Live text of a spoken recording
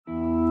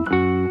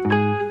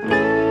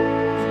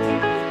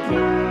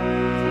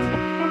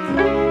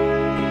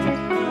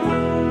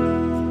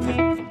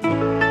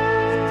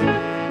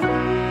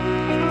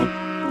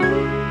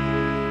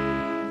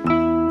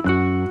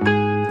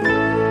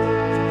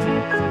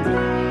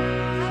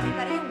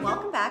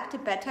back to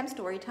Bedtime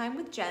Story Time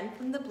with Jen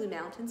from the Blue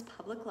Mountains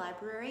Public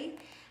Library.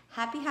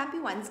 Happy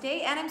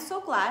Wednesday, and I'm so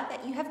glad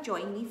that you have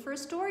joined me for a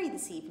story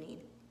this evening.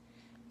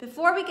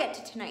 Before we get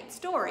to tonight's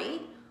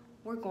story,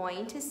 we're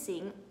going to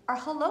sing our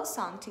hello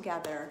song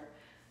together.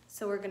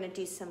 So we're going to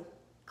do some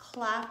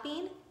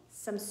clapping,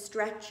 some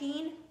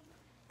stretching,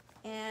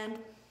 and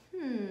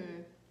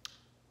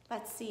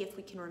let's see if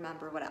we can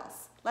remember what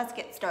else. Let's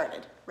get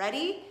started.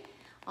 Ready?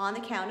 On the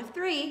count of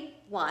 3.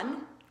 1,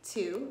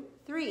 2,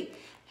 3.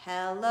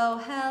 Hello,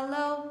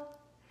 hello.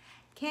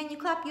 Can you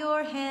clap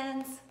your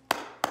hands?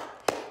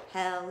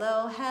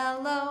 Hello,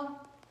 hello.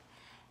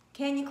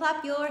 Can you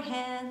clap your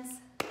hands?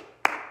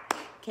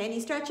 Can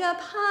you stretch up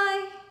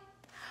high?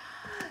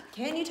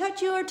 Can you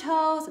touch your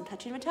toes? I'm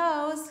touching my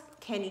toes.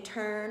 Can you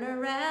turn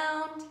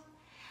around?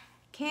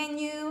 Can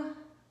you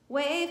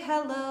wave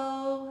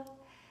hello?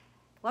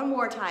 One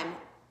more time,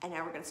 and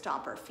now we're gonna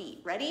stomp our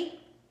feet.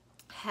 Ready?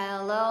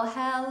 Hello,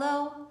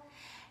 hello.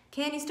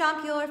 Can you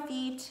stomp your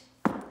feet?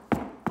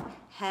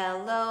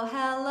 Hello,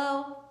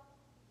 hello.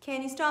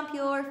 Can you stomp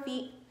your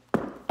feet?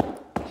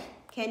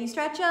 Can you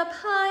stretch up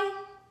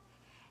high?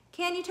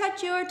 Can you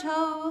touch your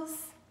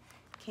toes?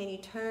 Can you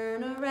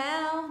turn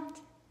around?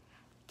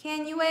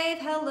 Can you wave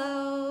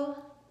hello?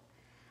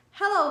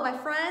 Hello, my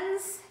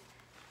friends.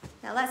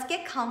 Now let's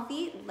get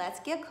comfy,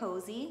 let's get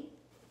cozy,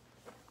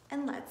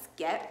 and let's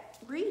get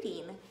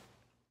reading.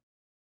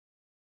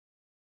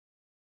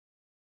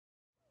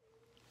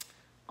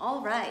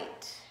 All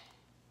right.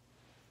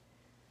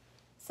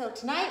 So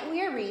tonight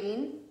we are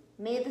reading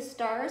May the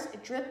Stars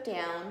Drip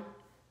Down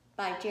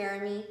by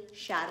Jeremy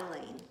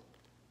Chatelain.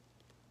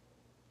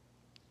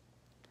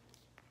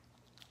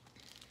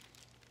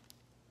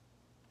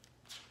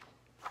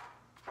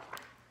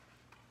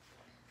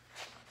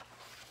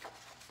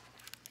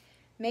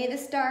 May the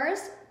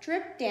stars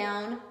drip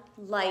down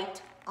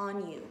light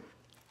on you.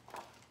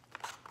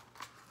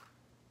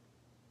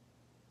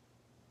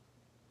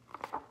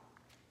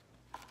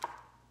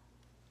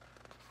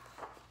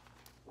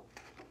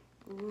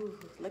 Ooh,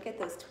 look at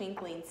those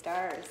twinkling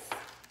stars.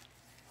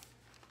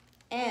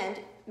 And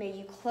may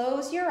you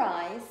close your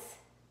eyes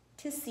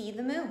to see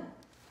the moon.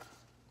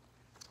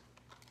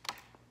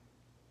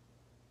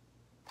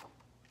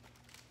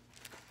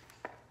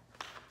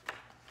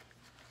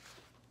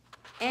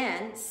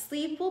 And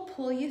sleep will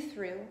pull you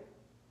through,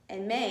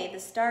 and may the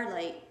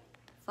starlight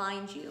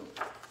find you.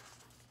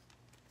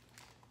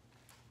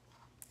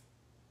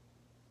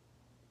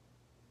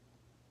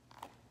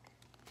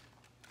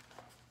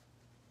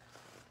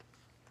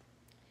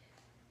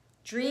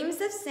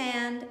 Dreams of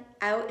sand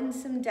out in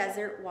some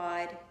desert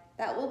wide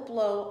that will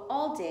blow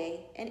all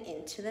day and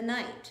into the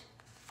night.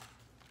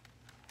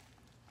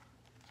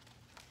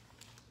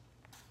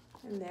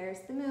 And there's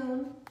the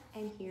moon,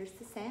 and here's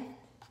the sand.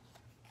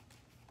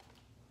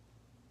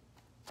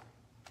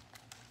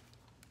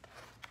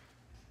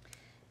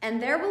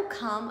 And there will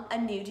come a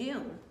new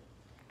doom.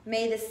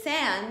 May the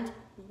sand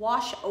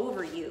wash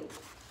over you.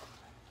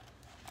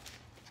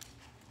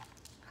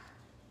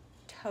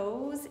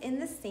 Toes in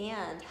the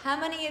sand. How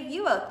many of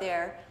you out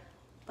there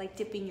like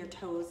dipping your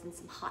toes in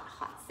some hot,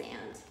 hot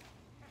sand?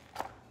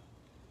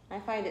 I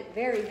find it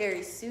very,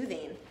 very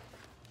soothing.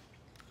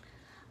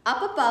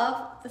 Up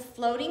above the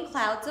floating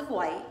clouds of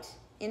white,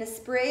 in a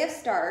spray of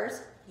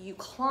stars, you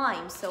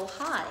climb so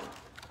high.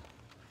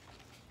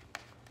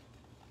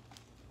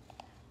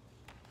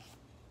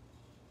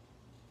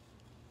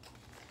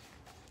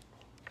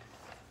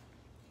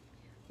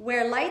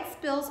 Where light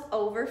spills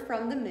over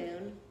from the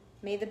moon,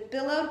 may the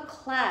billowed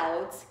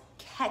clouds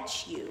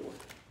catch you.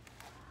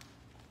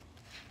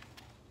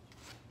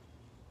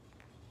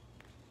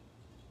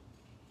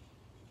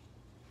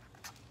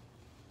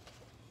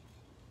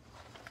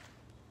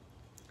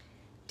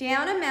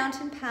 Down a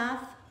mountain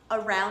path,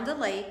 around a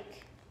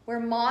lake, where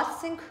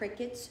moths and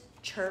crickets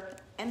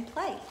chirp and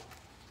play.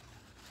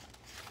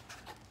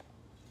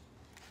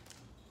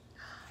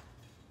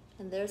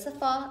 And there's a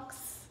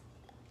fox,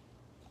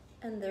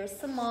 and there's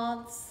some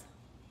moths,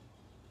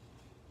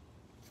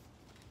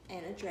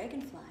 and a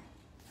dragonfly.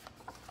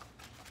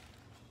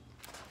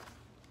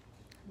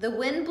 The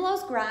wind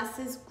blows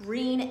grasses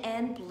green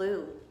and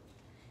blue.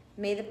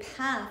 May the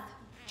path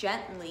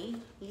gently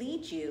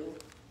lead you.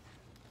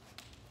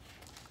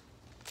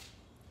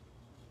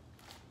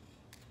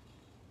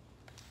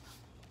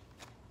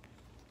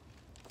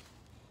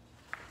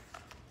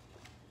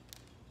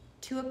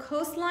 To a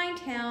coastline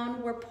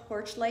town where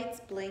porch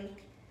lights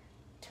blink,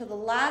 till the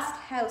last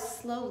house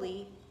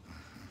slowly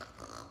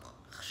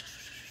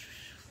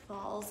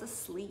falls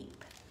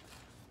asleep.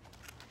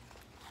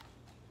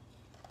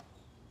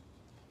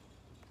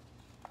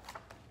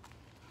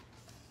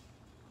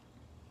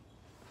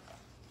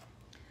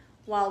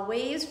 While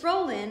waves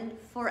roll in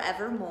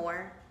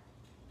forevermore,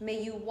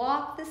 may you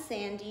walk the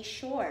sandy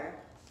shore.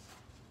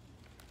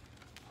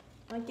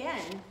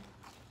 Again,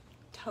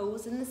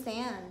 toes in the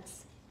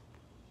sands.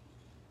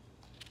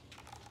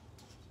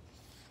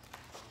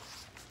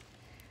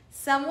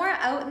 Somewhere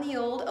out in the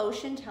old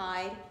ocean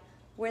tide,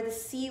 where the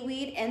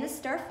seaweed and the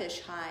starfish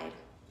hide,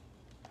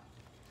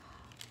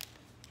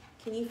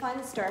 Can you find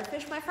the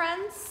starfish, my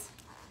friends?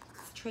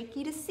 It's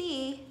tricky to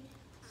see.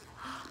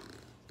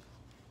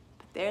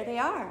 But there they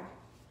are.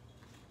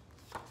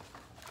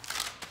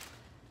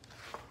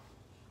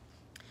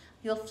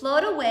 You'll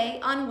float away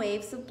on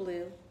waves of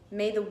blue.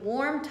 May the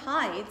warm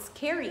tides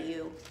carry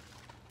you.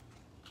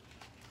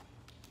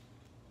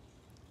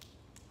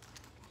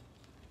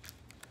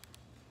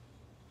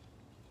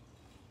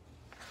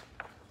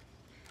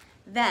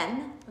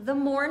 Then the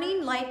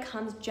morning light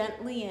comes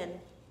gently in,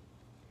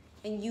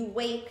 and you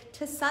wake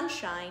to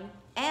sunshine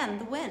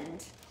and the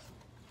wind.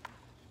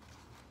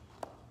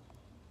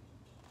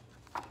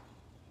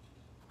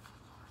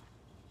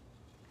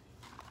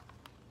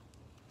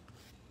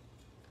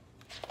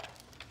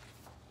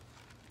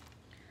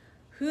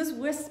 Whose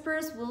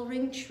whispers will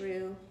ring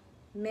true,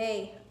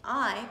 may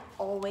I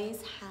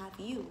always have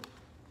you.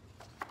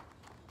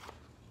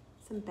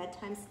 Some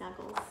bedtime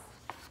snuggles.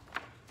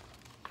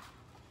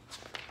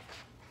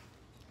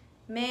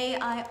 May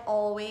I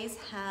always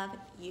have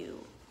you.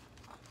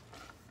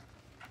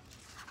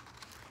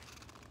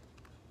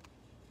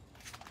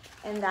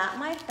 And that,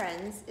 my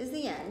friends, is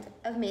the end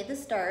of May the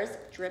Stars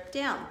Drip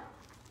Down.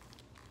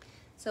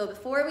 So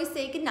before we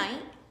say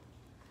goodnight,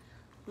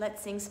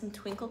 let's sing some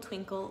Twinkle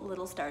Twinkle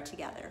Little Star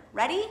together.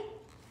 Ready?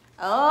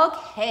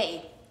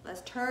 Okay,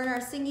 let's turn our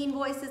singing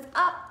voices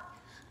up.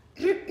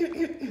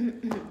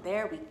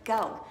 There we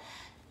go.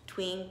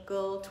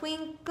 Twinkle,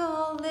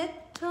 twinkle,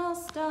 little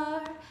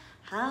star,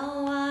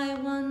 how I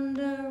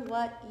wonder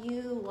what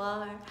you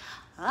are.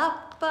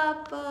 Up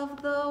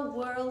above the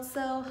world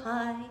so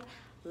high,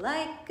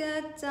 like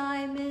a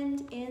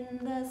diamond in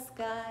the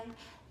sky.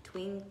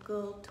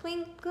 Twinkle,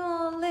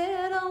 twinkle,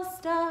 little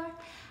star,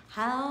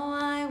 how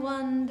I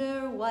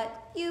wonder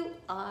what you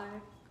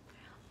are.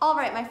 All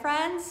right, my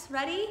friends,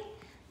 ready?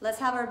 Let's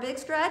have our big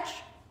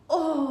stretch.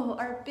 Oh,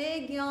 our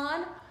big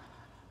yawn.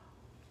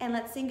 And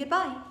let's sing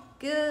goodbye.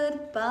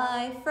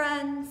 Goodbye,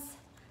 friends.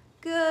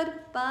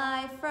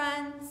 Goodbye,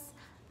 friends.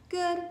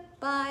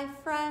 Goodbye,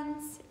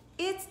 friends.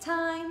 It's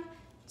time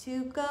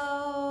to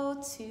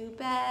go to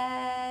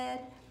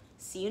bed.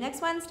 See you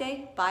next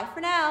Wednesday. Bye for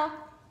now.